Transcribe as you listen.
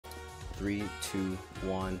3, 2,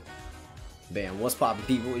 1. Bam. What's poppin',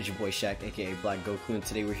 people? It's your boy Shaq, aka Black Goku, and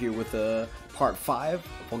today we're here with part 5 of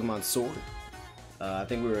Pokemon Sword. I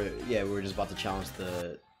think we were just about to challenge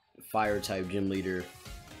the fire type gym leader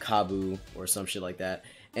Kabu or some shit like that.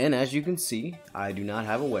 And as you can see, I do not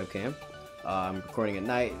have a webcam. I'm recording at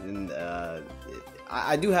night, and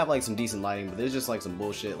I do have like some decent lighting, but there's just like some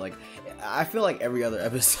bullshit. Like, I feel like every other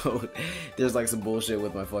episode there's like some bullshit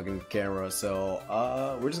with my fucking camera, so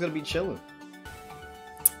we're just gonna be chilling.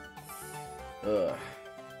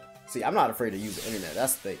 See, I'm not afraid to use the internet.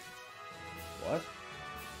 That's the thing. What?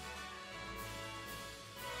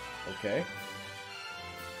 Okay.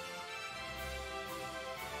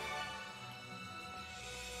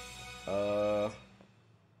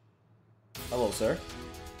 Hello, sir.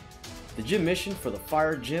 The gym mission for the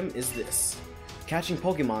fire gym is this: catching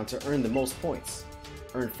Pokemon to earn the most points.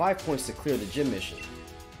 Earn 5 points to clear the gym mission.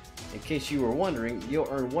 In case you were wondering, you'll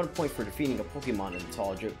earn 1 point for defeating a Pokemon in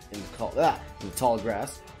the tall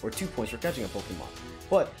grass, or 2 points for catching a Pokemon.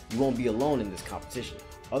 But you won't be alone in this competition.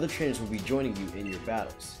 Other trainers will be joining you in your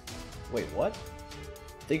battles. Wait, what?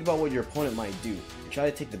 Think about what your opponent might do, and try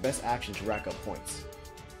to take the best action to rack up points.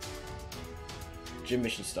 Gym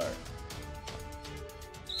mission start.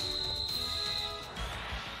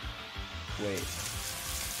 Wait.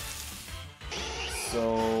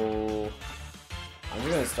 So I'm just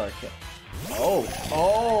gonna start kill. Oh!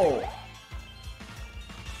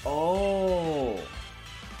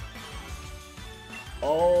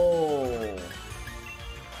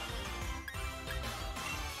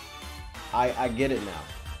 I get it now.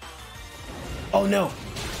 Oh no!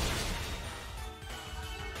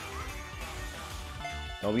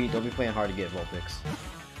 Don't be playing hard to get Vulpix.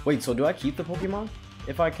 Wait, so do I keep the Pokemon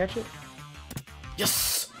if I catch it?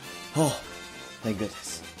 Yes! Oh, thank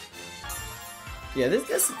goodness. Yeah,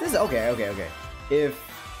 this okay. If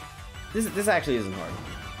this actually isn't hard.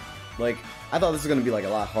 Like, I thought this was gonna be like a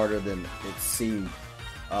lot harder than it seemed.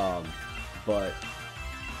 But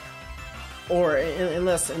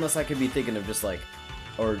unless I could be thinking of just like,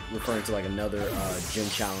 or referring to like another gym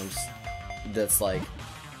challenge that's like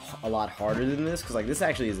a lot harder than this, because like this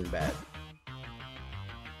actually isn't bad.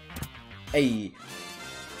 Hey,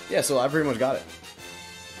 yeah, so I pretty much got it.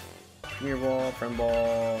 Mirror ball, friend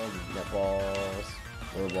ball, net balls,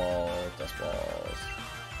 lure balls, dust balls,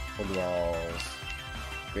 pokeballs,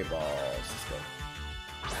 great balls. Let's go.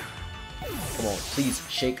 Come on, please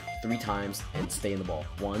shake 3 times and stay in the ball.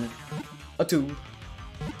 1, a 2,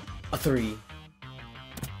 a 3.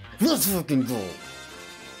 Let's fucking go.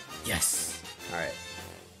 Yes. All right.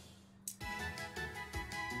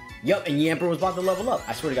 Yup, and Yamper was about to level up.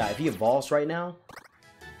 I swear to God, if he evolves right now,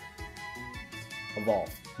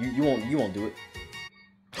 evolve. You won't do it.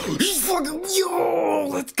 He's fucking, yo,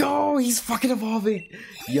 let's go. He's fucking evolving.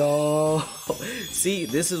 Yo, see,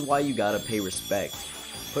 this is why you gotta pay respect.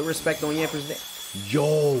 Put respect on Yamper's name.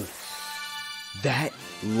 Yo, that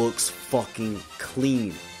looks fucking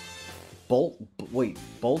clean.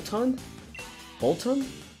 Boltund? Boltund?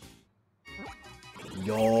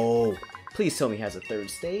 Yo, please tell me he has a 3rd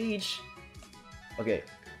stage. Okay.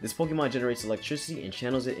 This Pokemon generates electricity and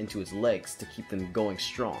channels it into its legs to keep them going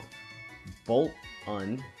strong.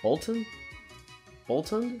 Boltund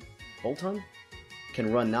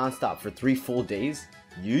can run non-stop for 3 full days.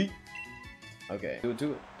 Yeet. Okay,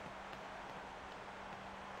 do it.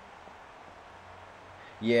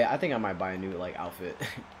 Yeah, I think I might buy a new like outfit.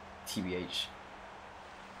 TBH.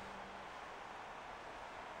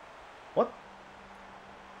 What?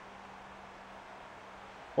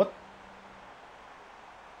 What?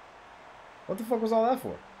 What the fuck was all that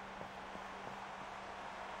for?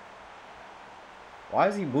 Why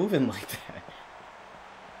is he moving like that?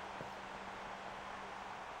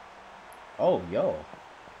 Oh, yo.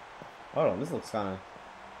 Hold on, this looks kind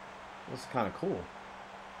of cool.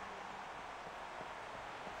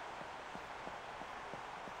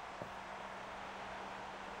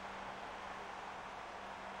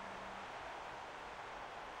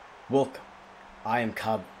 Welcome. I am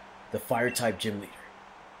Kabu, the fire type gym leader.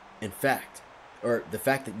 In fact, the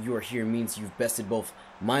fact that you are here means you've bested both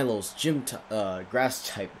Milo's grass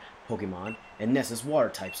type Pokemon and Nessa's water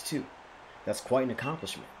types too. That's quite an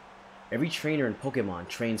accomplishment. Every trainer in Pokemon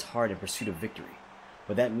trains hard in pursuit of victory,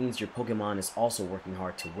 but that means your Pokemon is also working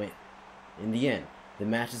hard to win. In the end, the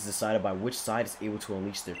match is decided by which side is able to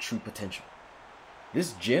unleash their true potential.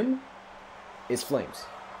 This gym is flames.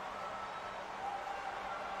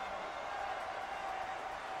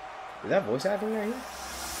 Is that voice acting right here?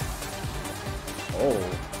 Oh.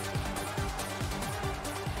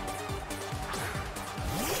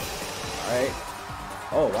 Alright.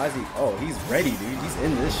 Oh, why is he? Oh, he's ready, dude. He's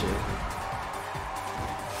in this shit.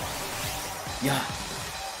 Yeah.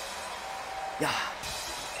 Yeah.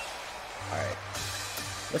 Alright.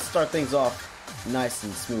 Let's start things off nice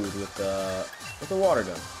and smooth with the water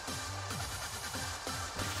gun.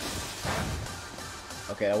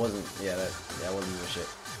 Okay, that wasn't that wasn't even shit.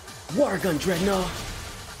 Water gun Dreadnought!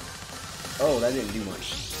 Oh, that didn't do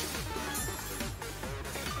much.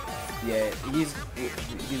 Yeah, he's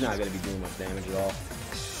not gonna be doing much damage at all.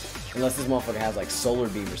 Unless this motherfucker has like solar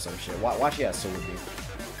beam or some shit. Watch he has solar beam.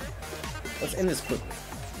 Let's end this quickly.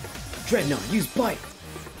 Dreadnought, use bite!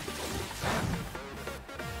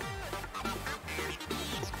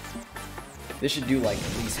 This should do like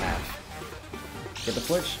at least half. Get the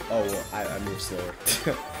flinch? Oh, well, I moved slower.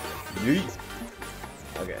 Yeet.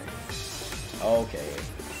 Okay. Okay.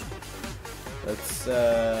 Let's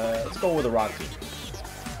go with a rock team.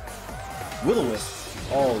 Will-O-Wisp.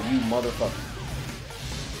 Oh, you motherfucker.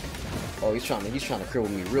 Oh, he's trying to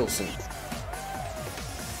cripple me real soon.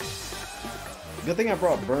 Good thing I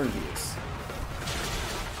brought burn heals.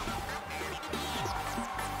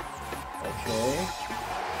 Okay.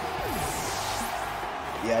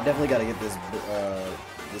 Yeah, I definitely gotta get this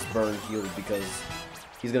this burn healed because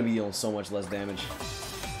he's gonna be dealing so much less damage.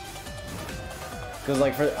 Because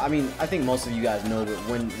like I think most of you guys know that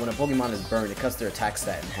when a Pokemon is burned, it cuts their attack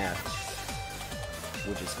stat in half,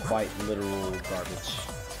 which is quite literal garbage.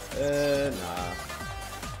 Nah.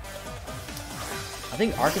 I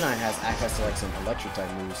think Arcanine has access to like some electric type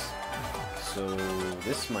moves, so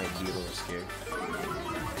this might be a little scary.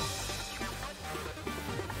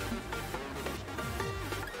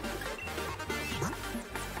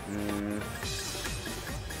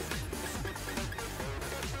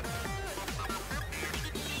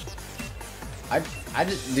 I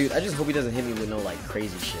just hope he doesn't hit me with no like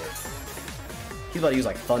crazy shit. He's about to use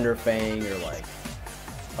like Thunder Fang or like.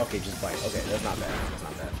 Okay, just bite. Okay, that's not bad. That's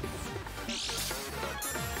not bad.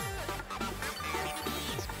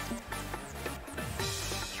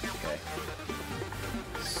 Okay.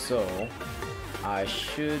 So I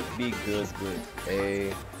should be good with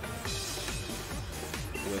a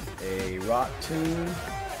Rock Tomb.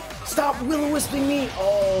 Stop Will-O-Wisping me!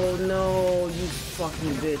 Oh no, you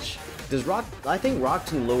fucking bitch. I think Rock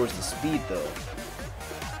Tomb lowers the speed though.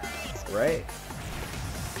 Right?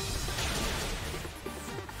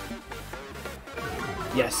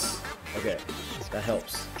 Yes. Okay. That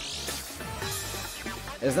helps.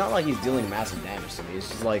 It's not like he's dealing massive damage to me. It's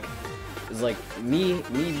just like me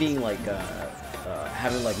being like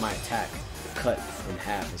having like my attack cut in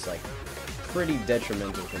half is like pretty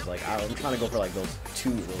detrimental because like I'm trying to go for like those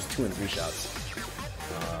two and three shots.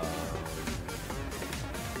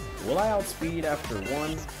 Will I outspeed after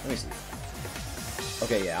one? Let me see.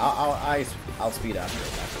 Okay, yeah, I'll outspeed after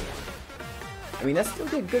one. I mean, that still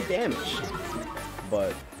did good damage,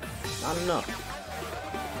 but not enough.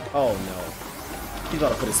 Oh no, he's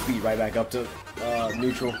about to put his speed right back up to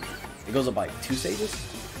neutral. It goes up by 2 stages.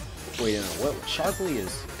 Wait, no, what? Sharply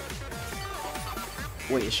is.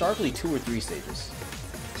 Wait, is Sharply 2 or 3 stages?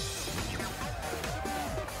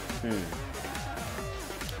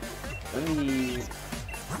 Let me.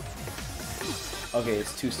 Okay,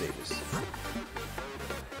 it's 2 stages.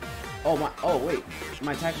 Oh my! Oh wait,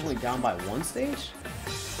 my attack is only down by 1 stage.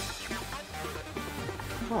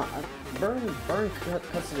 Huh? Burn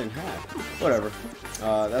cuts it in half. Whatever.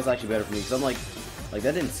 That's actually better for me because I'm like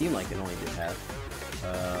that didn't seem like it only did half.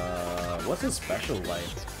 What's his special like?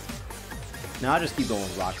 Now I just keep going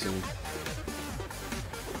with Rock Tomb.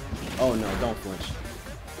 Oh no! Don't flinch.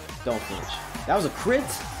 Don't flinch. That was a crit,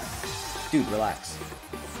 dude. Relax.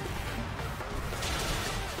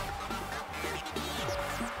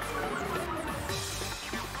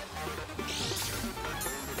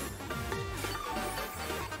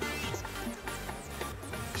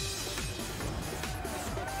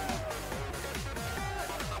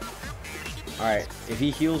 Alright, if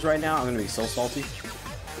he heals right now, I'm gonna be so salty.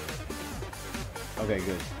 Okay,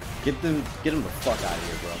 good. Get him the fuck out of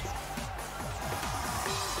here, bro.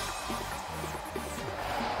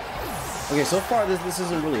 Okay, so far this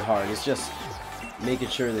isn't really hard. It's just making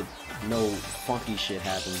sure that no funky shit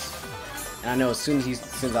happens. And I know as soon as he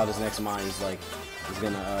sends out his next mine, he's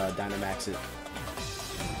gonna Dynamax it.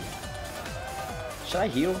 Should I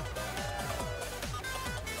heal?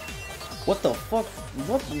 What the fuck?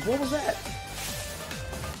 What was that?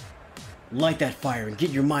 Light that fire and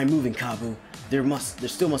get your mind moving, Kabu. There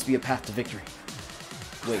still must be a path to victory.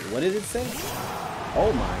 Wait, what did it say?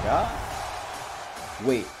 Oh my god.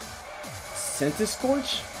 Wait.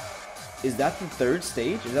 Scorch? Is that the 3rd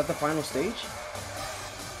stage? Is that the final stage?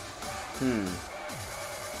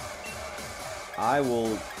 I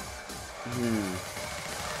will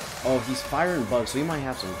Oh, he's firing bugs, so he might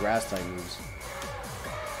have some grass type moves.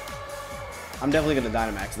 I'm definitely gonna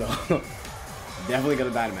Dynamax though. Definitely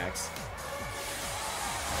gonna Dynamax.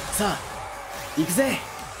 Sa! Ikuze!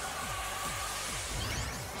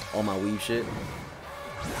 All my weave shit.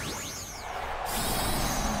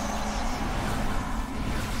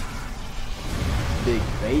 Big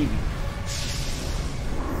baby.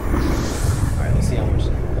 Alright, let's see how much.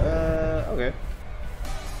 Okay.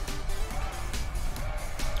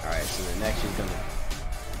 Alright, so the next she's gonna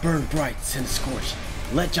burn bright and scorch.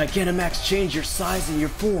 Let Gigantamax change your size and your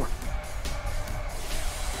form.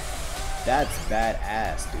 That's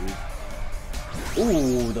badass, dude.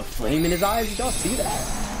 Ooh, the flame in his eyes. Did y'all see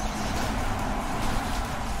that?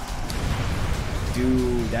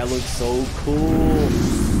 Dude, that looks so cool.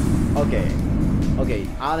 Okay. Okay,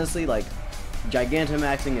 honestly, like,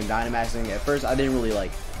 Gigantamaxing and Dynamaxing, at first I didn't really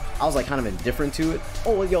like, I was like kind of indifferent to it.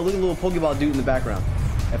 Oh, yo, look at the little Pokeball dude in the background.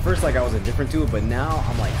 At first, like, I was indifferent to it, but now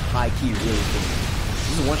I'm like high-key really thinking.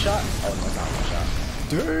 This is one shot? Oh, no, it's not one shot.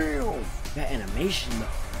 Damn! That animation, though.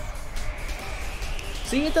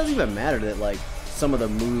 See, it doesn't even matter that, like, some of the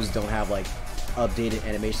moves don't have, like, updated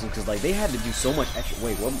animations, because, like, they had to do so much extra.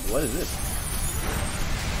 Wait, what is this?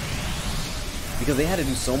 Because they had to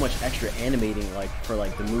do so much extra animating, like, for,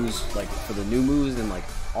 like, the moves, like, for the new moves and, like,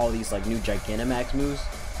 all these, like, new Gigantamax moves.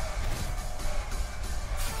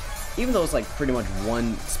 Even though it's, like, pretty much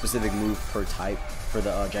one specific move per type for the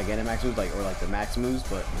Gigantamax moves, like, or, like, the max moves,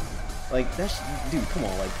 but, like, that's, dude, come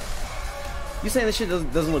on, like, you saying this shit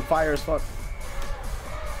doesn't look fire as fuck?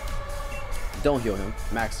 Don't heal him.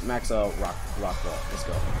 Max, rock ball. Let's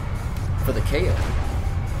go. For the KO.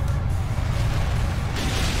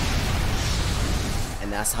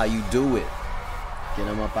 And that's how you do it. Get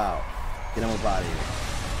him up out. Get him up out of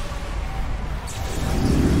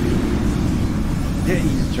here. He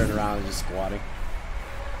just turned around and just squatting.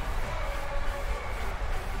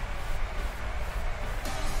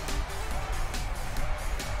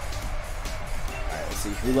 Alright, let's see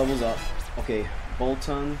who levels up. Okay,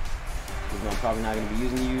 Bolton. Even though I'm probably not going to be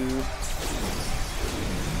using you.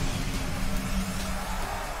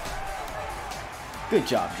 Good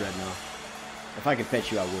job, Dreadnought. If I could pet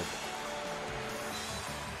you, I would.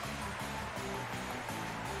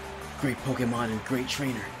 Great Pokemon and great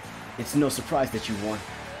trainer. It's no surprise that you won.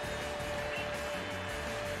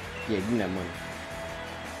 Yeah, give me that money.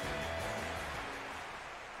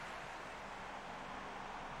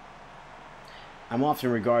 I'm often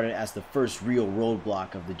regarded as the first real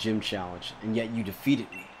roadblock of the gym challenge, and yet you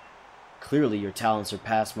defeated me. Clearly your talent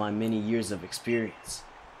surpassed my many years of experience.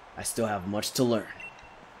 I still have much to learn.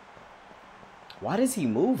 Why does he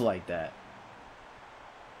move like that?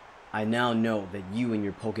 I now know that you and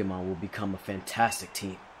your Pokemon will become a fantastic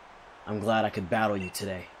team. I'm glad I could battle you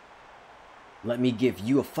today. Let me give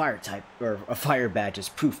you a fire type, or a fire badge as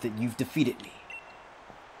proof that you've defeated me.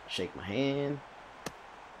 Shake my hand.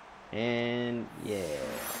 And yeah.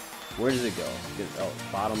 Where does it go? Oh,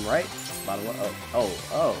 bottom right? Bottom left?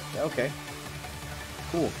 Oh, okay.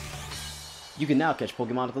 Cool. You can now catch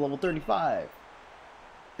Pokemon at the level 35.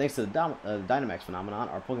 Thanks to the Dynamax phenomenon,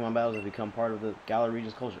 our Pokemon battles have become part of the Galar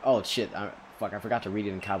region's culture. Oh shit, fuck, I forgot to read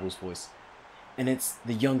it in Kabu's voice. And it's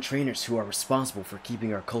the young trainers who are responsible for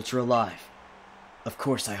keeping our culture alive. Of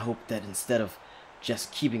course, I hope that instead of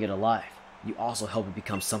just keeping it alive, you also help it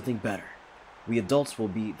become something better. We adults will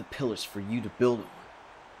be the pillars for you to build on.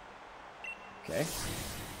 Okay.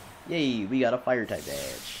 Yay, we got a fire type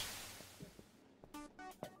badge.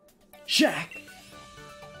 Shaq!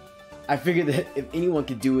 I figured that if anyone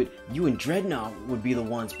could do it, you and Dreadnought would be the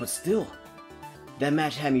ones, but still. That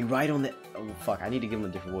match had me right on the... Oh, fuck, I need to give him a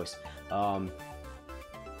different voice. Nah.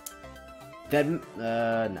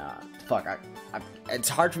 Fuck, it's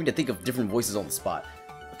hard for me to think of different voices on the spot.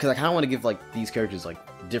 Because I kind of want to give, like, these characters, like,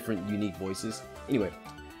 different, unique voices. Anyway,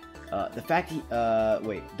 the fact he...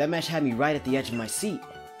 wait, that match had me right at the edge of my seat.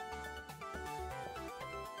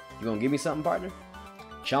 You gonna give me something, partner?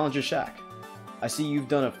 Challenger Shaq. I see you've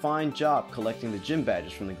done a fine job collecting the gym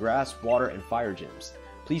badges from the grass, water, and fire gyms.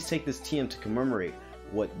 Please take this TM to commemorate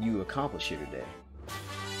what you accomplished here today.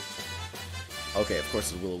 Okay, of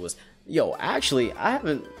course it's Will-O-Wisp. Yo, actually, I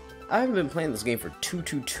haven't been playing this game for too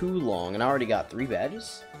long, and I already got 3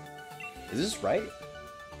 badges. Is this right?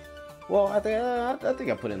 Well, I think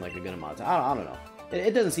I put in like a good amount of time. I don't know.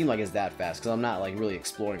 It doesn't seem like it's that fast because I'm not like really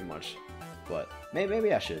exploring much. But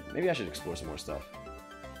maybe I should. Maybe I should explore some more stuff.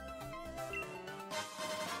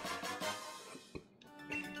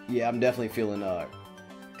 Yeah, I'm definitely feeling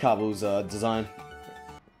Kabu's design.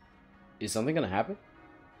 Is something gonna happen?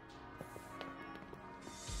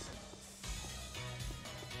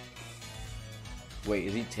 Wait,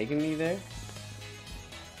 is he taking me there?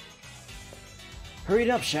 Hurry it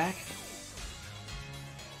up, Shaq.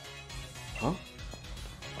 Huh?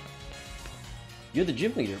 You're the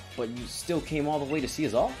gym leader, but you still came all the way to see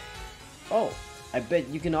us off? Oh, I bet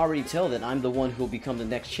you can already tell that I'm the one who'll become the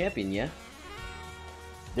next champion, yeah?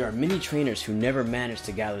 There are many trainers who never manage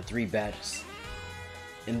to gather 3 badges,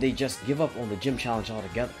 and they just give up on the gym challenge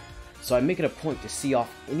altogether. So I make it a point to see off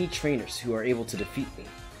any trainers who are able to defeat me.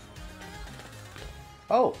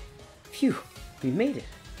 Oh, phew, we made it.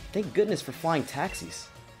 Thank goodness for flying taxis.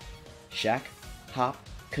 Shaq, Hop,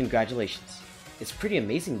 congratulations. It's pretty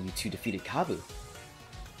amazing you two defeated Kabu.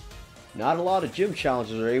 Not a lot of gym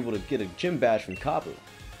challengers are able to get a gym badge from Kabu.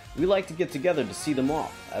 We like to get together to see them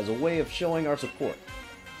off, as a way of showing our support.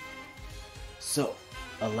 So,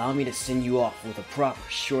 allow me to send you off with a proper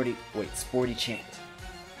sporty chant.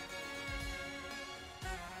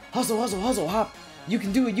 Hustle, hustle, hustle, Hop! You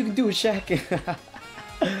can do it, Shaq!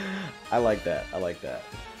 I like that, I like that.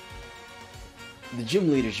 The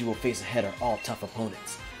gym leaders you will face ahead are all tough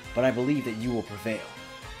opponents, but I believe that you will prevail.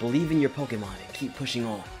 Believe in your Pokemon and keep pushing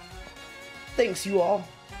on. Thanks, you all!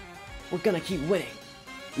 We're gonna keep winning.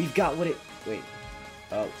 We've got what it...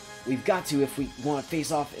 we've got to if we want to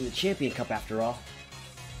face off in the Champion Cup after all.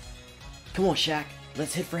 Come on, Shaq.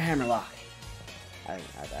 Let's hit for Hammerlock.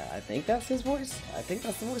 I think that's his voice. I think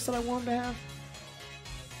that's the voice that I want him to have.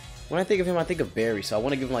 When I think of him, I think of Barry, so I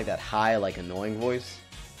want to give him like that high, like annoying voice.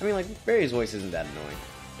 I mean, like, Barry's voice isn't that annoying.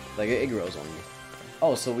 Like, it grows on you.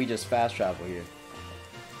 Oh, so we just fast travel here.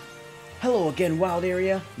 Hello again, Wild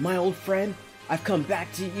Area, my old friend. I've come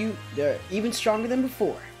back to you. They're even stronger than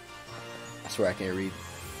before. I swear I can't read.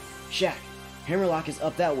 Shaq, Hammerlock is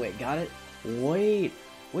up that way, got it? Wait.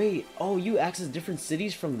 Oh, you access different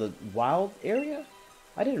cities from the Wild Area?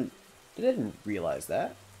 I didn't realize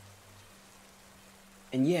that.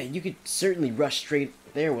 And yeah, you could certainly rush straight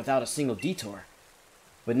there without a single detour.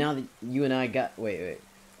 But now that you and I got...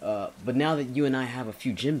 but now that you and I have a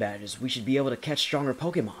few gym badges, we should be able to catch stronger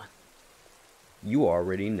Pokemon. You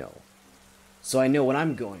already know. So I know what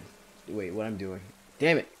I'm going... what I'm doing.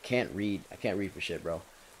 Damn it, can't read. I can't read for shit, bro.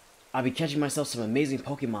 I'll be catching myself some amazing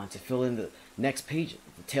Pokemon to fill in the next page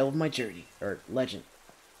of the tale of my journey, or legend.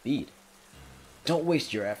 Bead. Don't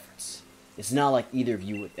waste your efforts. It's not like either of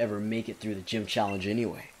you would ever make it through the gym challenge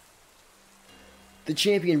anyway. The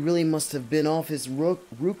champion really must have been off his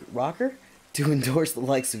rocker to endorse the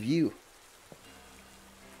likes of you.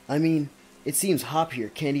 I mean, it seems Hop here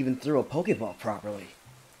can't even throw a Pokeball properly.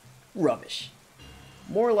 Rubbish.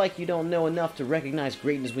 More like you don't know enough to recognize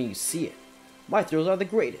greatness when you see it. My throws are the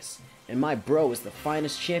greatest, and my bro is the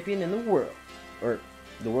finest champion in the world. Or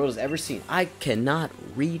the world has ever seen. I cannot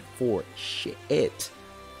read for shit.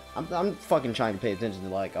 I'm fucking trying to pay attention to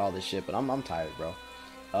like all this shit, but I'm tired, bro.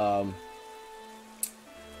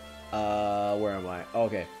 Where am I?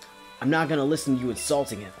 Okay. I'm not gonna listen to you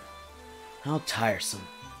insulting him. How tiresome.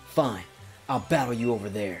 Fine. I'll battle you over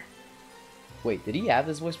there. Wait, did he have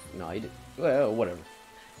this voice? No, he didn't. Well, whatever.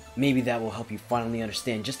 Maybe that will help you finally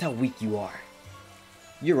understand just how weak you are.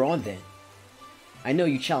 You're on then. I know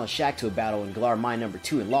you challenged Shaq to a battle in Galar Mine number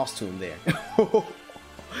 2 and lost to him there.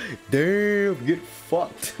 Damn, get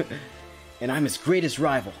fucked. And I'm his greatest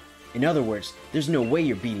rival. In other words, there's no way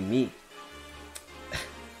you're beating me.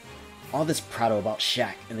 All this prattle about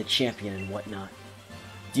Shaq and the champion and whatnot.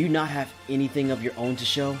 Do you not have anything of your own to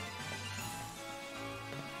show?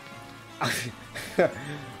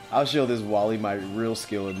 I'll show this Wally my real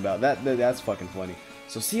skill in about that's fucking funny.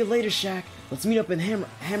 So see you later, Shaq. Let's meet up in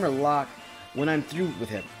Hammerlock when I'm through with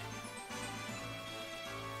him.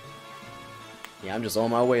 Yeah, I'm just on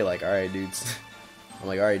my way like, alright dudes. I'm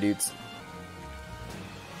like, alright dudes.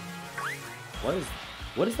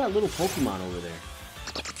 What is that little Pokemon over there?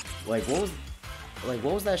 Like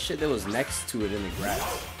what was that shit that was next to it in the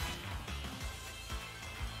grass?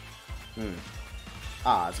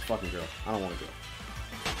 Ah, it's a fucking girl. I don't want a girl.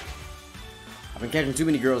 I've been catching too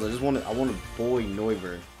many girls. I want a boy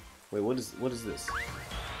Noivern. Wait, what is this?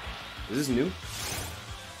 Is this new?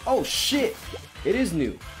 Oh shit! It is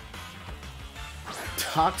new.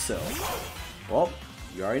 Toxel. Well,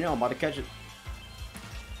 you already know I'm about to catch it.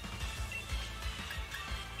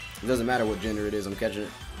 It doesn't matter what gender it is, I'm catching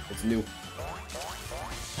it. It's new.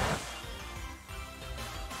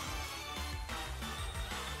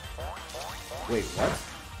 Wait, what?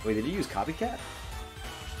 Wait, did he use copycat?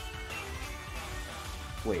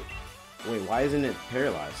 Wait, why isn't it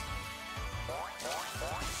paralyzed?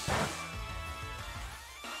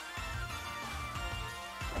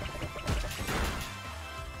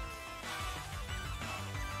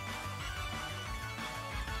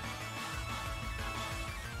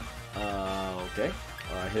 Okay.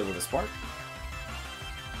 Hit it with a spark.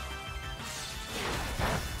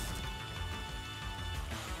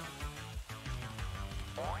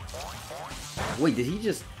 Wait, did he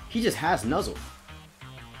just has Nuzzle?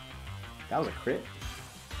 That was a crit?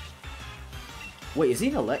 Wait, is he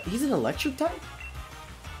he's an electric type?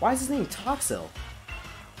 Why is his name Toxel?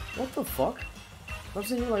 What the fuck? I'm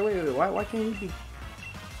sitting here like, wait, why can't he be...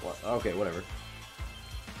 What? Okay, whatever.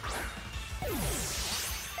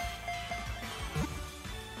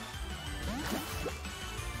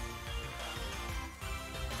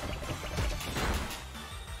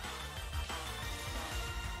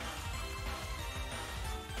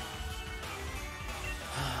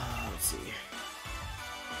 Let's see.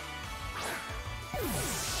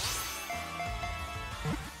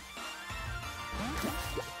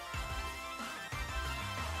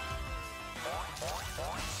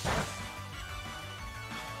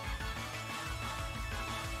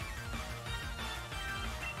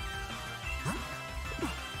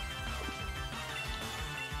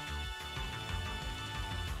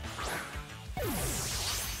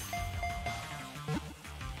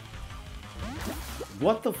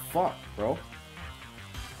 What the fuck, bro?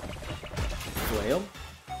 Flail?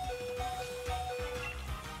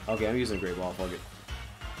 Okay, I'm using Great Ball, fuck it.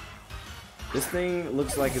 This thing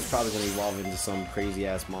looks like it's probably gonna evolve into some crazy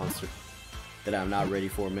ass monster that I'm not ready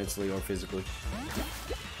for mentally or physically.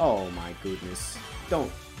 Oh my goodness.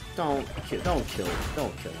 Don't kill him.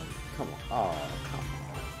 Come on. Oh,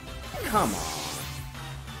 come on.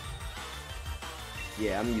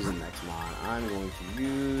 Yeah, I'm using Nextmon. I'm going to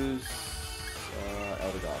use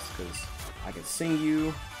Eldegoss because I can sing you,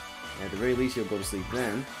 and at the very least you'll go to sleep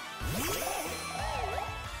then.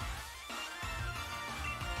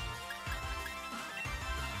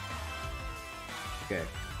 Okay.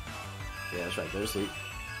 Yeah, that's right. Go to sleep.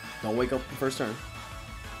 Don't wake up the first turn.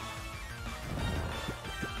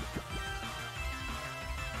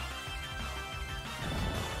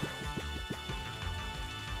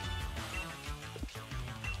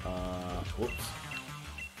 Whoops.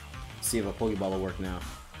 See if a Pokeball will work now.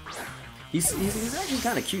 He's actually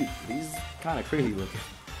kind of cute. He's kind of crazy looking.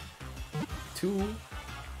 2,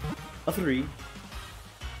 a 3.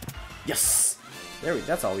 Yes.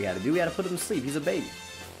 That's all we had to do. We had to put him to sleep. He's a baby.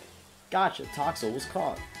 Gotcha. Toxel was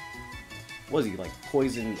caught. Was he like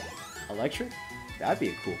poison electric? That'd be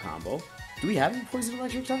a cool combo. Do we have any poison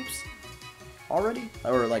electric types already?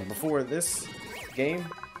 Or like before this game?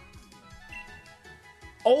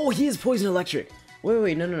 Oh, he is poison electric.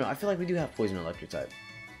 Wait, no. I feel like we do have poison electric type.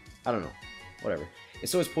 I don't know. Whatever. It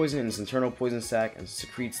stores poison in its internal poison sac and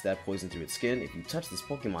secretes that poison through its skin. If you touch this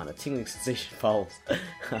Pokemon, a tingling sensation follows.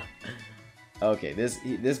 Okay,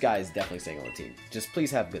 this guy is definitely staying on the team. Just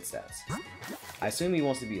please have good stats. I assume he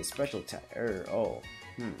wants to be a special attack.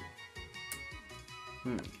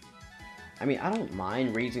 I mean, I don't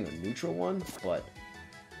mind raising a neutral one, but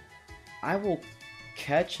I will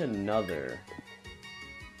catch another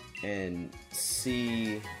and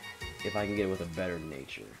see if I can get it with a better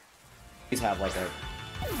nature. Please have like a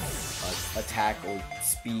attack or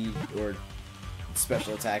speed or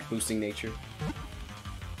special attack boosting nature.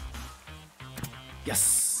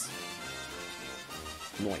 Yes!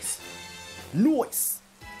 Nice.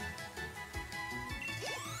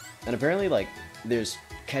 And apparently, like, there's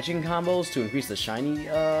catching combos to increase the shiny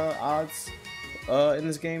odds in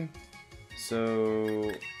this game.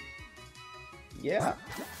 So, yeah.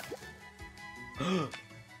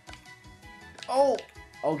 Oh!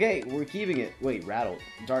 Okay, we're keeping it. Wait, Rattle.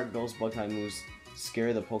 Dark Ghost Bug type moves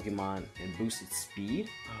scare the Pokemon and boost its speed?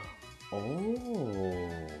 Oh.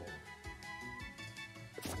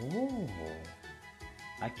 Oh.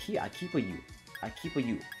 I keep a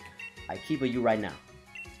you right now.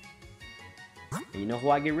 And you know who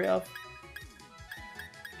I get rid of?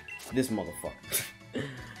 This motherfucker.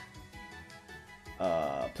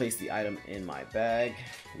 Place the item in my bag.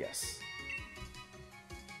 Yes.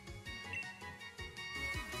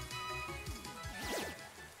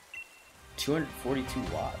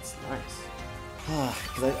 $242 watts. Nice.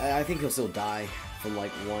 Because I think he'll still die from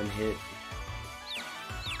like one hit.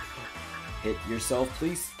 Hit yourself,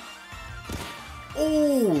 please.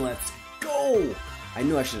 Oh, let's go! I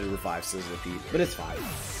knew I should have revived Sizzlipede, but it's fine.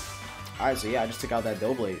 Alright, so yeah, I just took out that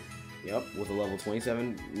Doughblade. Yep, with a level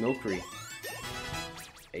 27 Milcery.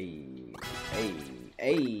 Hey.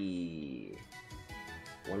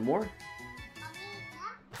 One more?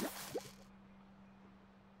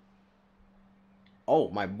 Oh,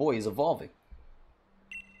 my boy is evolving.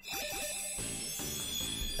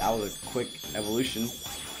 That was a quick evolution.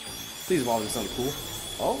 Please evolve into something cool.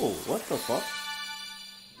 Oh, what the fuck?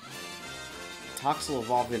 Toxel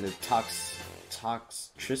evolved into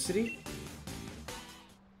Toxicity?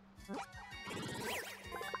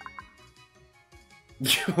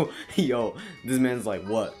 Yo, this man's like,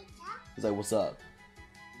 what? He's like, what's up?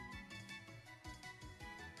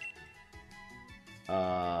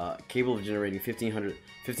 Capable of generating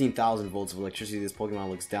 15,000 volts of electricity, this Pokemon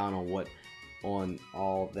looks down on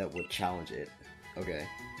all that would challenge it. Okay.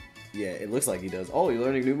 Yeah, it looks like he does. Oh, you're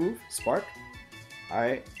learning a new move? Spark?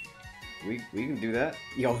 Alright. We can do that.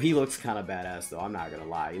 Yo, he looks kind of badass though, I'm not gonna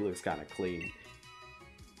lie. He looks kind of clean.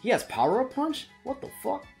 He has power-up punch? What the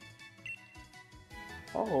fuck?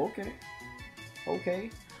 Oh, okay. Okay.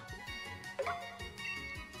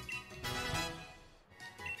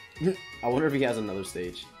 I wonder if he has another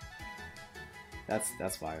stage.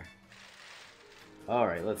 That's fire.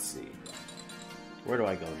 Alright, let's see. Where do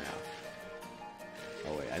I go now?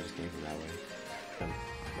 Oh wait, I just came from that way. Come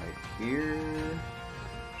right here.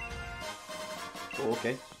 Oh,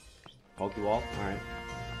 okay. Pokewall, alright.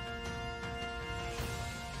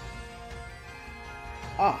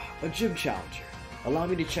 Ah, a gym challenger. Allow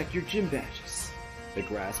me to check your gym badges. The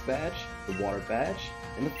grass badge, the water badge,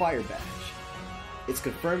 and the fire badge. It's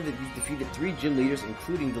confirmed that you've defeated 3 gym leaders,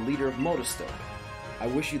 including the leader of Motostone. I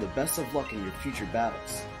wish you the best of luck in your future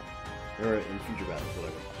battles. Or in future battles,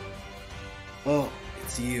 whatever. Oh,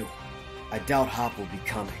 it's you. I doubt Hop will be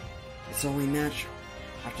coming. It's only natural.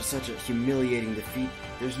 After such a humiliating defeat,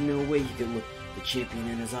 there's no way he could look the champion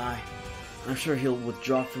in his eye. I'm sure he'll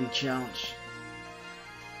withdraw from the challenge.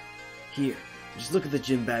 Here, just look at the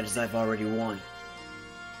gym badges I've already won.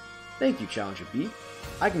 Thank you, Challenger B.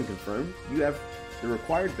 I can confirm you have the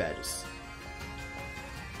required badges.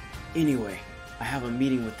 Anyway, I have a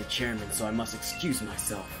meeting with the chairman, so I must excuse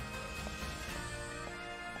myself.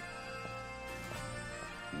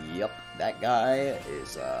 Yep, that guy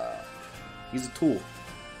is, he's a tool.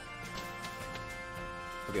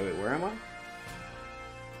 Okay, wait, where am I?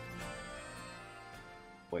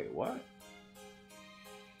 Wait, what?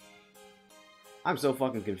 I'm so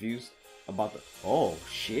fucking confused about the... Oh,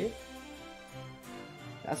 shit.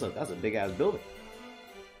 That's a big-ass building.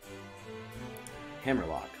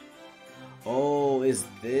 Hammerlock. Oh, is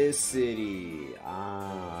this city?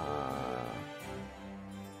 Ah.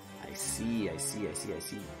 I see.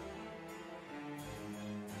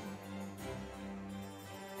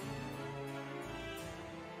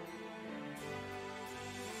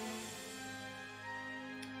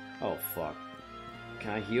 Oh, fuck.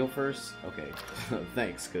 Can I heal first? Okay.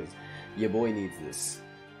 Thanks, because your boy needs this.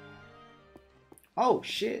 Oh,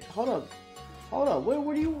 shit. Hold up.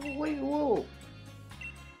 What do you... Wait, whoa.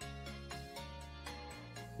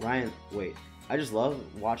 Ryan, wait. I just love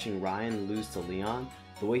watching Ryan lose to Leon.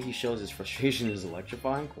 The way he shows his frustration is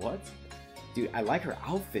electrifying. What? Dude, I like her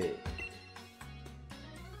outfit.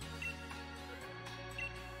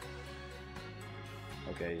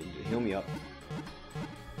 Okay, heal me up.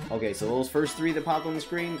 Okay, so those first 3 that popped on the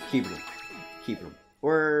screen, keep them.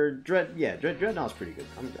 Or Dreadnought's pretty good.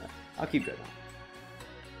 I'll keep Dreadnought.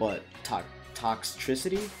 But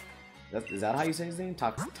Toxicity? Is that how you say his name?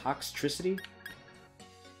 Toxicity?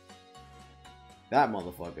 That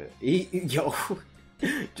motherfucker. Yo,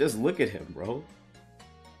 just look at him, bro.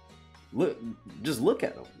 Just look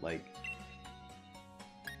at him, like.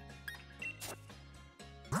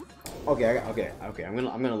 Okay. I'm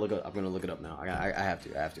gonna look it up now. I have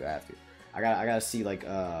to. I gotta see like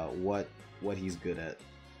what he's good at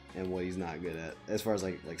and what he's not good at as far as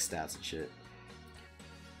like stats and shit.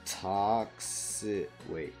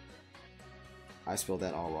 Wait, I spelled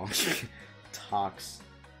that all wrong. Toxicity.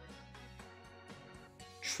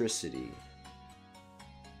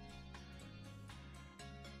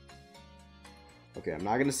 Okay, I'm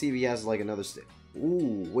not gonna see if he has like another state.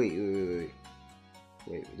 Ooh, wait.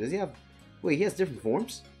 Does he have? Wait, he has different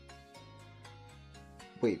forms.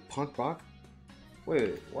 Wait, Punk Rock.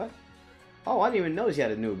 Wait, what? Oh, I didn't even notice he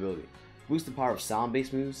had a new ability. Boost the power of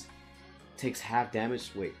sound-based moves. Takes half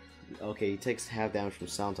damage. Wait, okay, he takes half damage from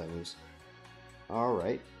sound type moves. All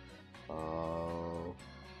right.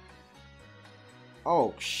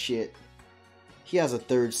 Oh shit. He has a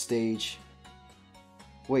 3rd stage.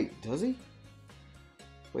 Wait, does he?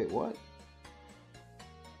 Wait, what?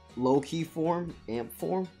 Low-key form? Amp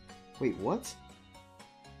form? Wait, what?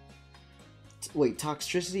 Wait,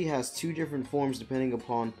 Toxicity has 2 different forms depending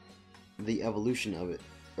upon the evolution of it.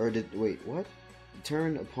 Wait, what?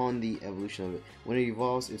 Determined upon the evolution of it. When it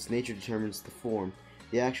evolves, its nature determines the form.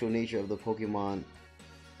 The actual nature of the Pokemon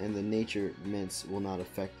and the nature mints will not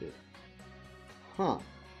affect it. Huh.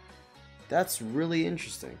 That's really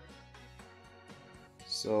interesting.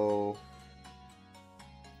 So...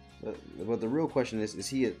 But the real question is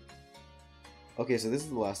he a... Okay, so this is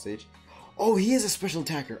the last stage. Oh, he is a special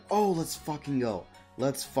attacker. Oh, let's fucking go.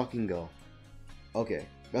 Let's fucking go. Okay,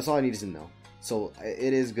 that's all I needed to know. So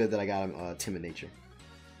it is good that I got him timid nature.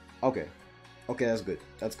 Okay. Okay, that's good.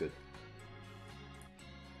 That's good.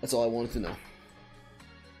 That's all I wanted to know.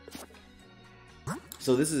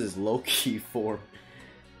 So this is his low-key form.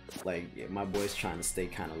 Like, yeah, my boy's trying to stay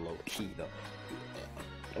kind of low-key, though.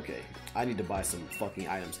 Okay, I need to buy some fucking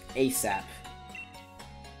items ASAP.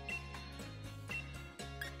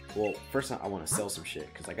 Well, first I want to sell some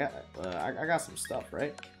shit, because I got some stuff,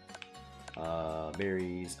 right?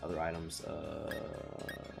 Berries, other items,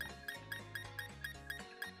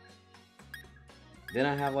 then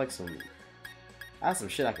I have like I have some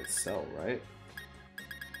shit I could sell, right?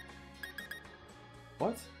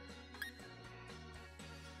 What?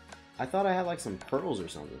 I thought I had like some pearls or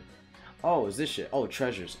something. Oh, is this shit? Oh,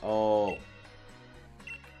 treasures. Oh.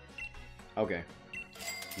 Okay.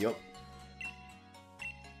 Yup.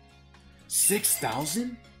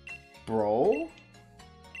 6,000? Bro?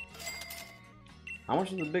 How much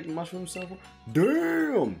does the big mushroom sell for?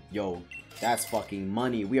 Damn! Yo, that's fucking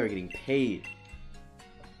money. We are getting paid.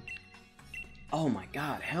 Oh my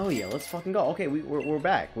god, hell yeah, let's fucking go. Okay, we're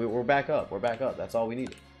back. We're back up. We're back up. That's all we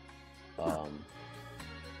needed. I'm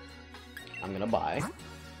gonna buy, of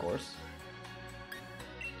course.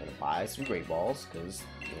 Gonna buy some great balls, because,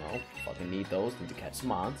 you know, fucking need those. Need to catch some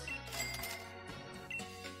mons.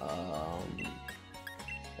 Gonna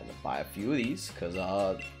buy a few of these, because,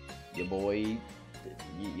 your boy,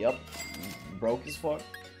 yep, broke as fuck.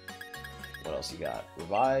 What else you got?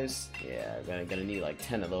 Revise. Yeah, gonna need like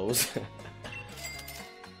 10 of those.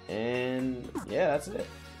 And yeah, that's it.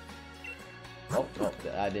 Oh,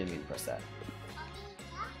 I didn't mean to press that.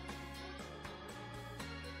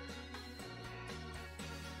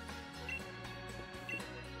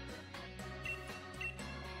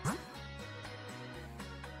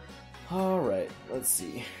 Alright, let's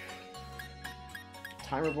see.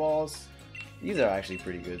 Timer balls. These are actually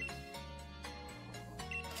pretty good.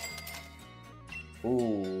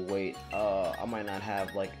 Ooh, wait, I might not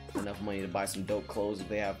have, like, enough money to buy some dope clothes if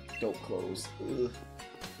they have dope clothes. Ugh.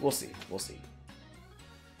 We'll see, we'll see.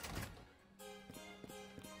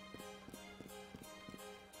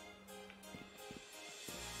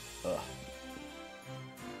 Ugh.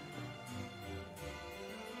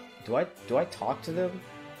 Do I talk to them?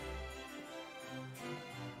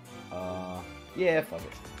 Yeah, fuck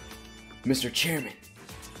it. Mr. Chairman,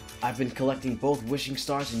 I've been collecting both wishing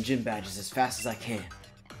stars and gym badges as fast as I can.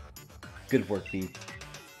 Good work, Beat.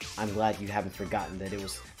 I'm glad you haven't forgotten that it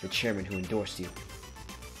was the chairman who endorsed you.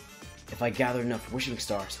 If I gather enough wishing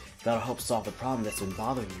stars, that'll help solve the problem that's been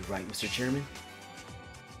bothering you, right, Mr. Chairman?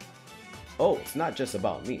 Oh, it's not just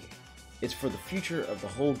about me. It's for the future of the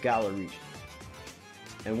whole Galar region.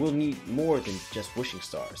 And we'll need more than just wishing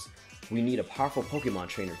stars. We need a powerful Pokemon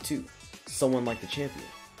trainer too. Someone like the champion.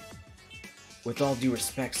 With all due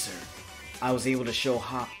respect, sir, I was able to show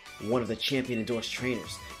Hop, one of the champion-endorsed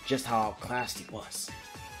trainers, just how outclassed he was.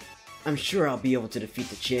 I'm sure I'll be able to defeat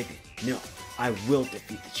the champion. No, I will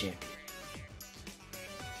defeat the champion.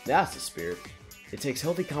 That's the spirit. It takes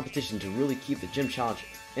healthy competition to really keep the gym challenger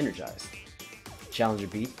energized. Challenger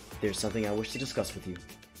Beat, there's something I wish to discuss with you.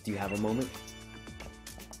 Do you have a moment?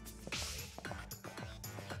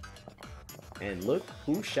 And look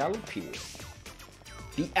who shall appear.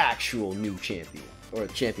 The actual new champion, or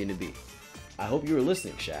champion to be. I hope you were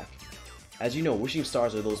listening, Shaq. As you know, wishing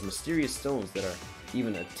stars are those mysterious stones that are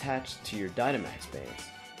even attached to your Dynamax bands.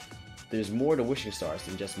 There's more to wishing stars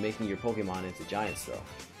than just making your Pokemon into giants though.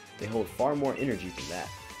 They hold far more energy than that.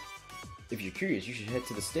 If you're curious, you should head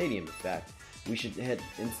to the stadium. In fact, we should head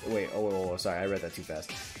in. Wait, oh, sorry, I read that too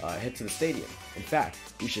fast. Head to the stadium. In fact,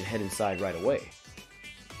 we should head inside right away.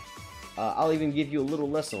 I'll even give you a little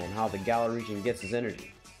lesson on how the Galar region gets its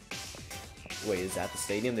energy. Wait, is that the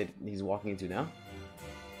stadium that he's walking into now?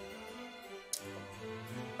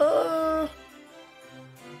 Damn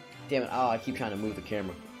it! Oh, I keep trying to move the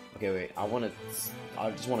camera. Okay, wait. I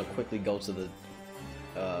just want to quickly go to the.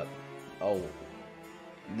 Oh.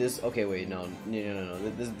 This. Okay, wait. No.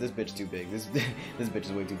 This bitch too big. This bitch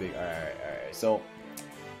is way too big. All right. So,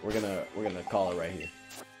 we're gonna call it right here.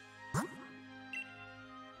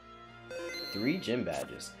 3 gym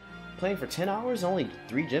badges. Playing for 10 hours, only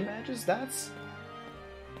 3 gym badges? That's...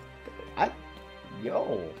 I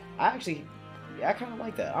kind of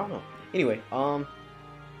like that. I don't know. Anyway,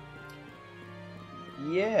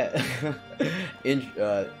 yeah.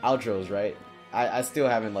 Outros, right? I still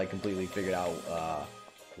haven't, like, completely figured out,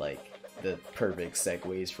 like, the perfect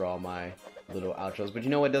segues for all my little outros. But you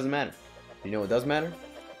know what doesn't matter? You know what does matter?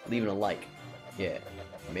 Leaving a like. Yeah.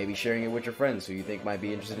 maybe sharing it with your friends who you think might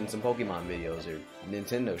be interested in some Pokemon videos or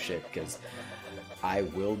Nintendo shit, because I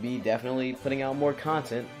will be definitely putting out more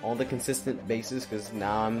content on the consistent basis, because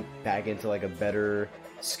now I'm back into like a better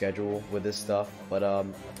schedule with this stuff. But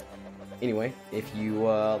anyway, if you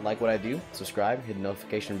like what I do, subscribe, hit the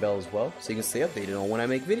notification bell as well, so you can stay updated on when I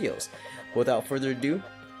make videos. But without further ado,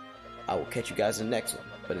 I will catch you guys in the next one.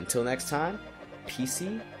 But until next time,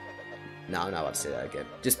 PC. No, I'm not about to say that again.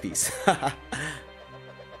 Just peace.